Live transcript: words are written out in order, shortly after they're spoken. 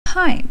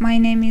Hi, my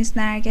name is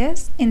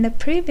Nargis. In the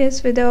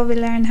previous video, we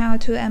learned how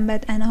to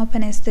embed an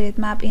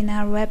OpenStreetMap in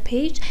our web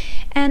page,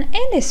 and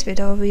in this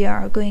video, we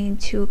are going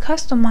to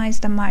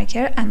customize the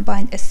marker and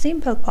bind a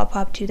simple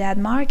pop-up to that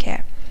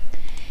marker.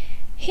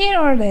 Here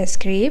are the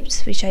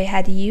scripts which I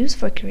had used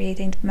for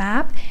creating the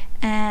map,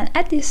 and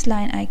at this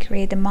line, I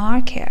create a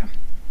marker.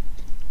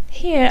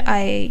 Here,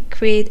 I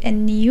create a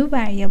new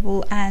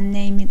variable and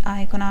name it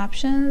icon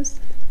options.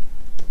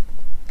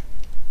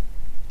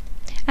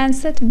 And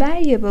set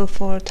variable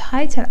for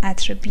title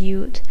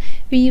attribute.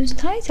 We use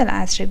title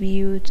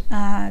attribute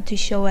to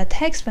show a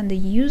text when the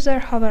user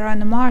hover on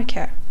the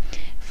marker.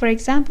 For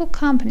example,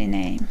 company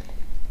name.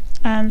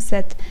 And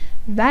set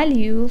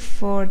value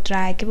for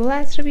draggable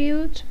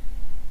attribute.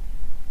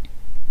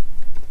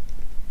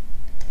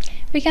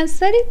 We can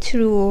set it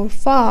true or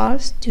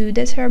false to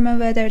determine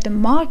whether the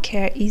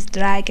marker is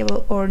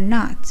draggable or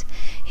not.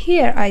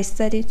 Here I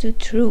set it to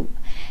true.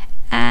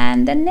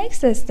 And the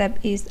next step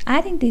is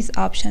adding these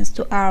options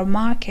to our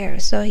marker.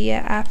 So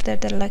here after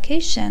the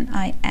location,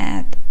 I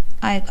add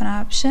icon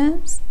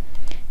options.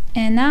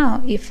 And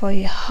now if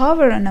I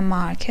hover on a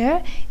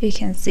marker, you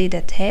can see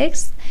the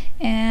text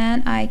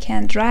and I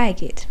can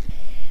drag it.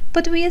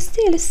 But we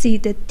still see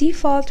the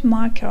default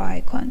marker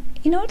icon.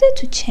 In order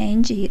to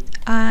change it,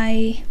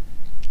 I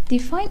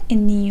define a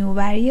new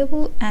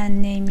variable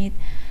and name it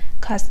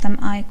custom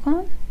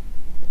icon.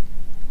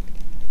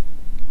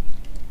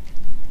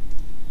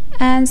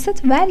 And set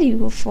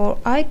value for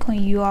icon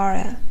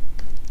URL.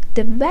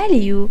 The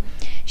value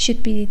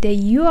should be the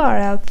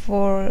URL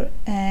for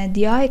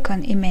the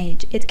icon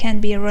image. It can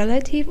be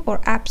relative or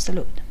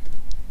absolute.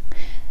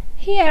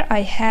 Here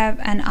I have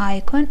an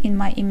icon in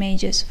my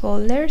images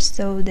folder,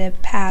 so the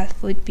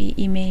path would be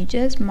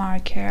images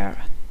marker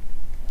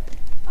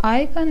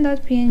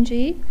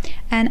icon.png,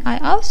 and I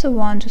also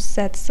want to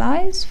set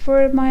size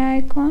for my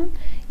icon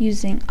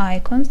using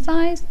icon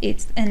size.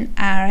 It's an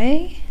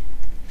array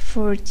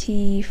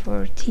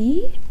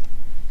 4040,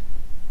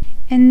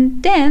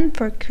 and then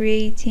for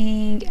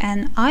creating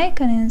an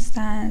icon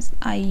instance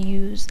I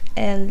use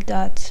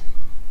l.icon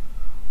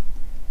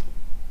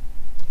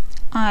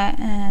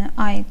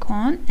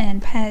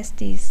and pass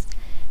this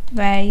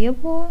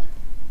variable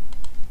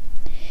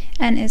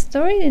and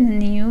store it in a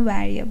new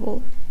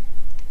variable.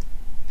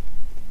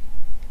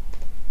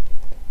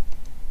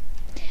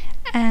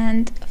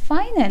 And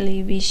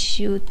finally we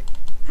should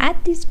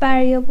add this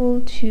variable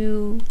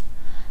to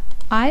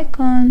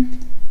icon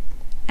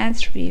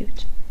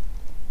attribute.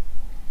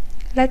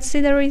 Let's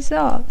see the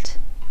result.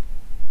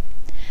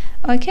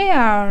 Okay,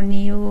 our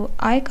new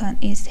icon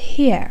is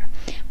here,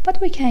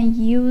 but we can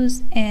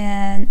use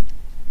a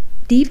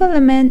div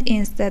element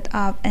instead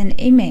of an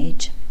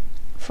image.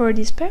 For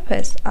this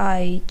purpose,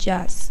 I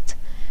just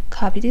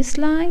copy this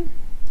line,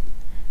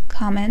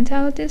 comment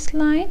out this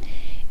line,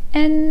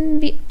 and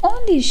we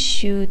only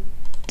should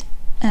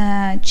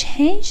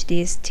change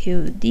this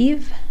to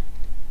div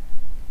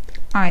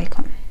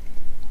icon.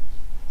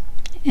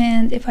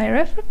 And if I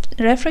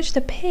refresh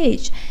the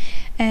page,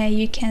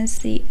 you can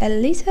see a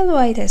little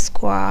white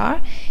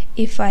square.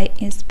 If I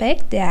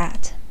inspect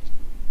that,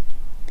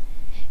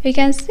 you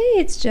can see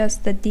it's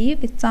just a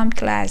div with some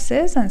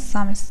classes and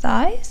some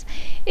styles.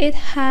 It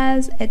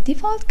has a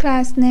default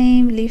class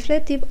name,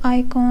 leaflet div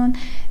icon,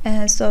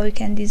 so you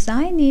can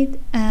design it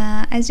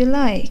as you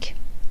like.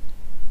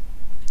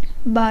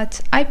 But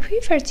I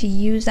prefer to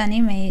use an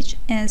image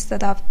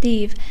instead of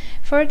div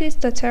for this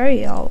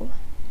tutorial.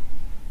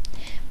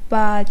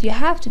 But you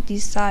have to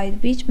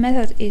decide which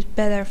method is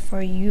better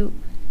for you.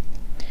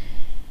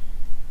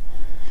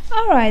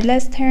 Alright,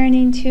 let's turn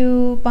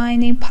into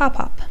binding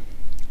pop-up.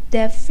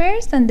 The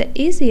first and the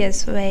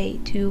easiest way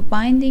to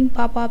binding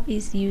pop-up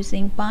is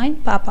using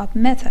bind pop-up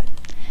method.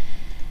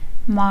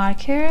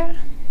 Marker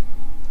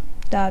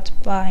dot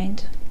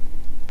bind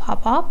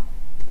pop-up.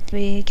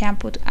 We can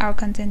put our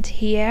content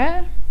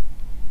here,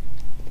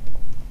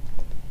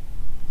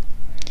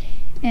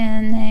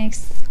 and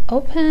next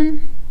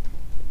open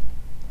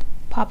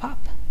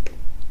pop-up.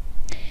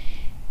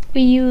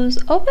 We use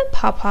open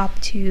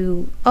pop-up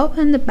to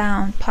open the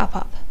bound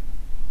pop-up.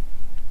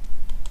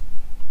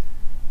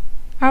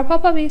 Our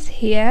pop-up is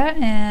here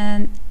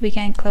and we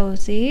can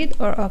close it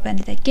or open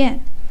it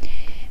again.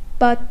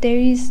 But there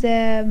is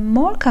a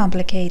more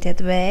complicated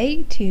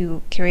way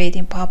to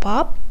creating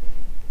pop-up.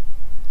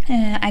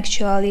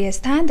 Actually a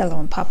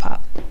standalone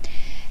pop-up.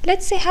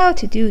 Let's see how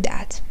to do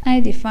that. I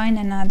define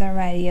another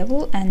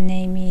variable and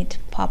name it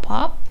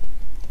pop-up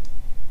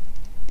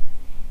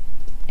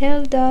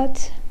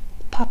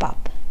l.popup.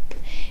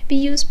 We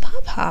use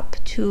pop-up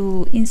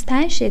to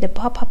instantiate a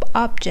pop-up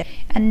object,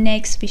 and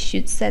next we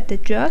should set the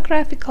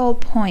geographical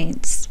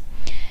points.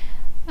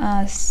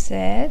 I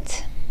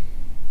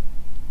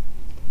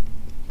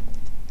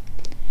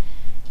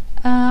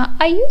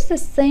use the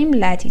same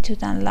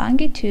latitude and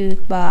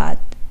longitude, but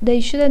they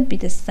shouldn't be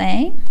the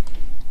same.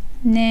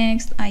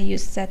 Next I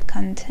use set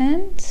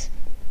content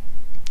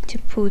to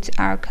put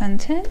our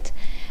content.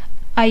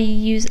 I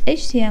use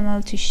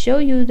HTML to show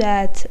you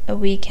that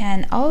we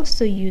can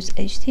also use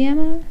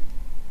HTML.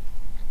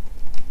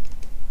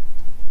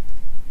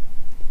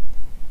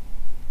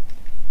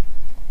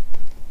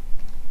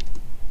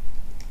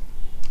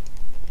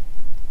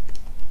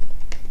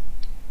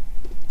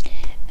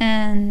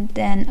 and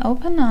then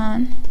open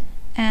on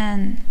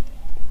and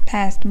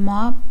pass the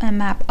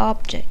map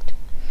object.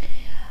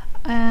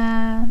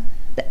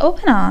 The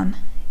open on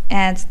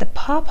adds the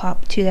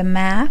pop-up to the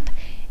map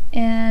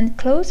and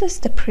closes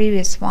the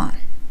previous one.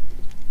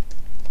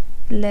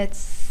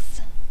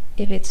 Let's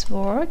if it's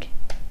work.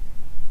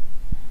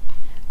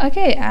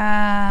 Okay,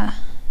 our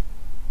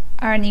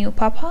new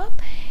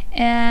pop-up,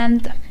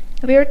 and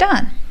we're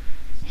done.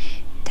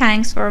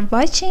 Thanks for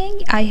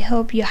watching. I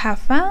hope you have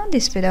found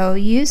this video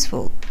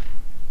useful.